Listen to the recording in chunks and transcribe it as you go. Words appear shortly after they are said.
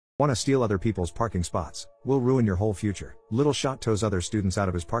Wanna steal other people's parking spots? Will ruin your whole future. Little Shot tows other students out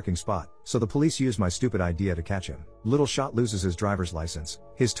of his parking spot, so the police use my stupid idea to catch him. Little Shot loses his driver's license,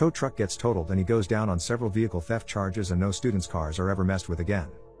 his tow truck gets totaled and he goes down on several vehicle theft charges and no students' cars are ever messed with again.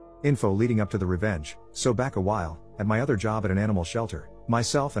 Info leading up to the revenge. So back a while, at my other job at an animal shelter,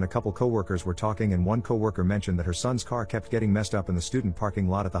 myself and a couple co-workers were talking and one co-worker mentioned that her son's car kept getting messed up in the student parking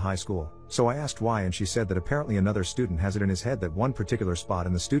lot at the high school. So I asked why and she said that apparently another student has it in his head that one particular spot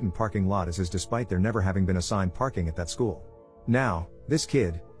in the student parking lot is his despite there never having been assigned parking at that school. Now, this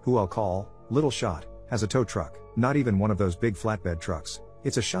kid, who I'll call Little Shot, has a tow truck, not even one of those big flatbed trucks.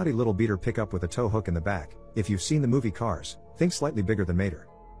 It's a shoddy little beater pickup with a tow hook in the back. If you've seen the movie Cars, think slightly bigger than Mater.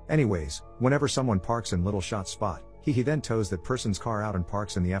 Anyways, whenever someone parks in Little Shot's spot, he then tows that person's car out and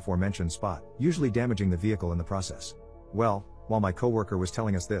parks in the aforementioned spot, usually damaging the vehicle in the process. Well, while my coworker was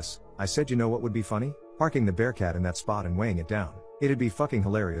telling us this, I said, you know what would be funny? Parking the Bearcat in that spot and weighing it down. It'd be fucking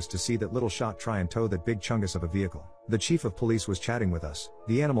hilarious to see that Little Shot try and tow that big chungus of a vehicle. The chief of police was chatting with us.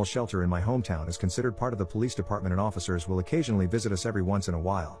 The animal shelter in my hometown is considered part of the police department and officers will occasionally visit us every once in a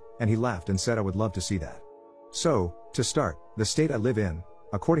while, and he laughed and said I would love to see that. So, to start, the state I live in,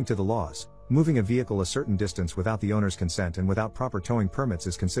 according to the laws, moving a vehicle a certain distance without the owner's consent and without proper towing permits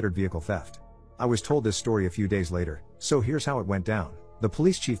is considered vehicle theft. I was told this story a few days later, so here's how it went down. The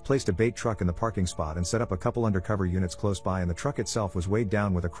police chief placed a bait truck in the parking spot and set up a couple undercover units close by and the truck itself was weighed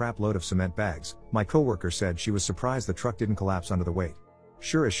down with a crap load of cement bags. My coworker said she was surprised the truck didn't collapse under the weight.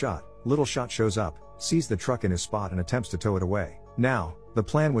 Sure as shot, Little Shot shows up, sees the truck in his spot and attempts to tow it away. Now, the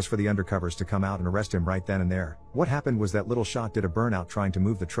plan was for the undercovers to come out and arrest him right then and there. What happened was that Little Shot did a burnout trying to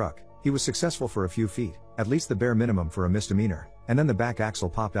move the truck. He was successful for a few feet, at least the bare minimum for a misdemeanor, and then the back axle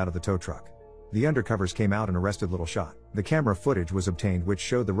popped out of the tow truck. The undercovers came out and arrested Little Shot. The camera footage was obtained which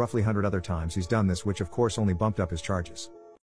showed the roughly 100 other times he's done this, which of course only bumped up his charges.